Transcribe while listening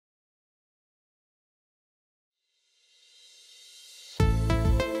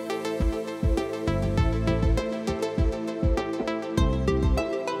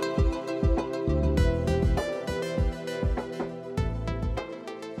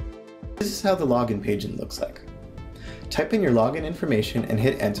This is how the login page looks like. Type in your login information and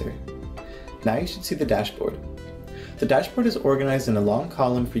hit enter. Now you should see the dashboard. The dashboard is organized in a long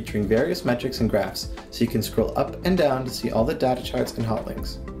column featuring various metrics and graphs, so you can scroll up and down to see all the data charts and hot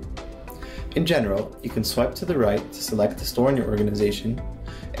links. In general, you can swipe to the right to select the store in your organization,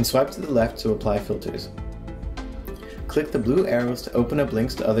 and swipe to the left to apply filters. Click the blue arrows to open up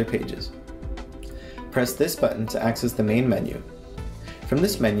links to other pages. Press this button to access the main menu. From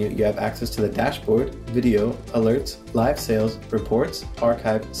this menu, you have access to the dashboard, video, alerts, live sales, reports,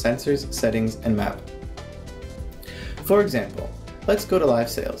 archive, sensors, settings, and map. For example, let's go to live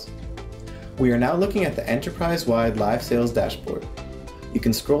sales. We are now looking at the enterprise-wide live sales dashboard. You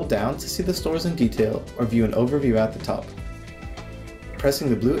can scroll down to see the stores in detail or view an overview at the top. Pressing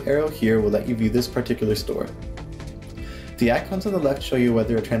the blue arrow here will let you view this particular store. The icons on the left show you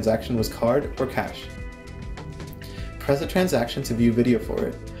whether a transaction was card or cash. Press a transaction to view video for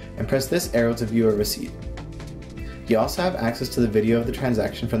it, and press this arrow to view a receipt. You also have access to the video of the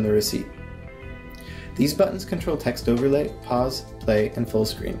transaction from the receipt. These buttons control text overlay, pause, play, and full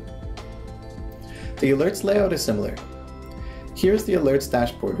screen. The alerts layout is similar. Here's the alerts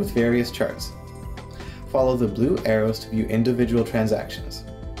dashboard with various charts. Follow the blue arrows to view individual transactions.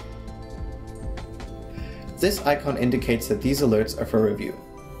 This icon indicates that these alerts are for review.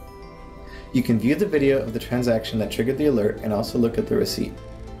 You can view the video of the transaction that triggered the alert and also look at the receipt.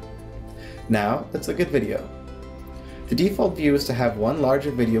 Now, let's look at video. The default view is to have one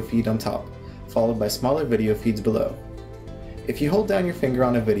larger video feed on top, followed by smaller video feeds below. If you hold down your finger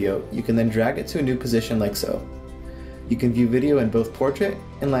on a video, you can then drag it to a new position like so. You can view video in both portrait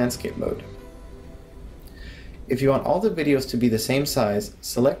and landscape mode. If you want all the videos to be the same size,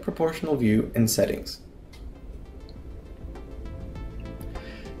 select proportional view in settings.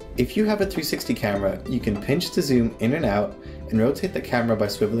 If you have a 360 camera, you can pinch to zoom in and out and rotate the camera by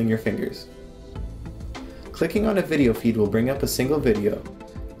swiveling your fingers. Clicking on a video feed will bring up a single video,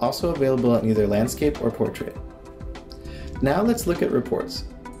 also available in either landscape or portrait. Now let's look at reports.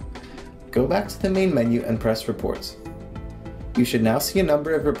 Go back to the main menu and press reports. You should now see a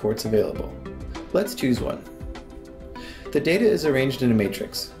number of reports available. Let's choose one. The data is arranged in a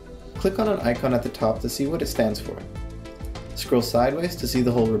matrix. Click on an icon at the top to see what it stands for. Scroll sideways to see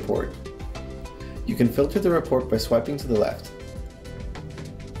the whole report. You can filter the report by swiping to the left.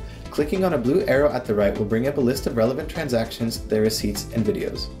 Clicking on a blue arrow at the right will bring up a list of relevant transactions, their receipts, and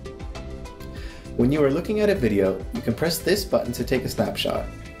videos. When you are looking at a video, you can press this button to take a snapshot,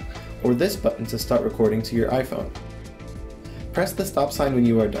 or this button to start recording to your iPhone. Press the stop sign when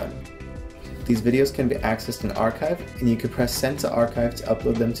you are done. These videos can be accessed in Archive, and you can press Send to Archive to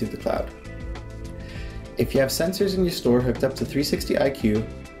upload them to the cloud. If you have sensors in your store hooked up to 360 IQ, you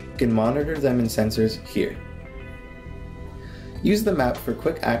can monitor them in sensors here. Use the map for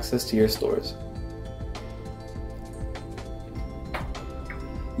quick access to your stores.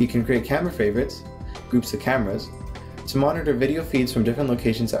 You can create camera favorites, groups of cameras, to monitor video feeds from different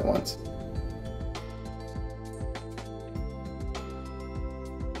locations at once.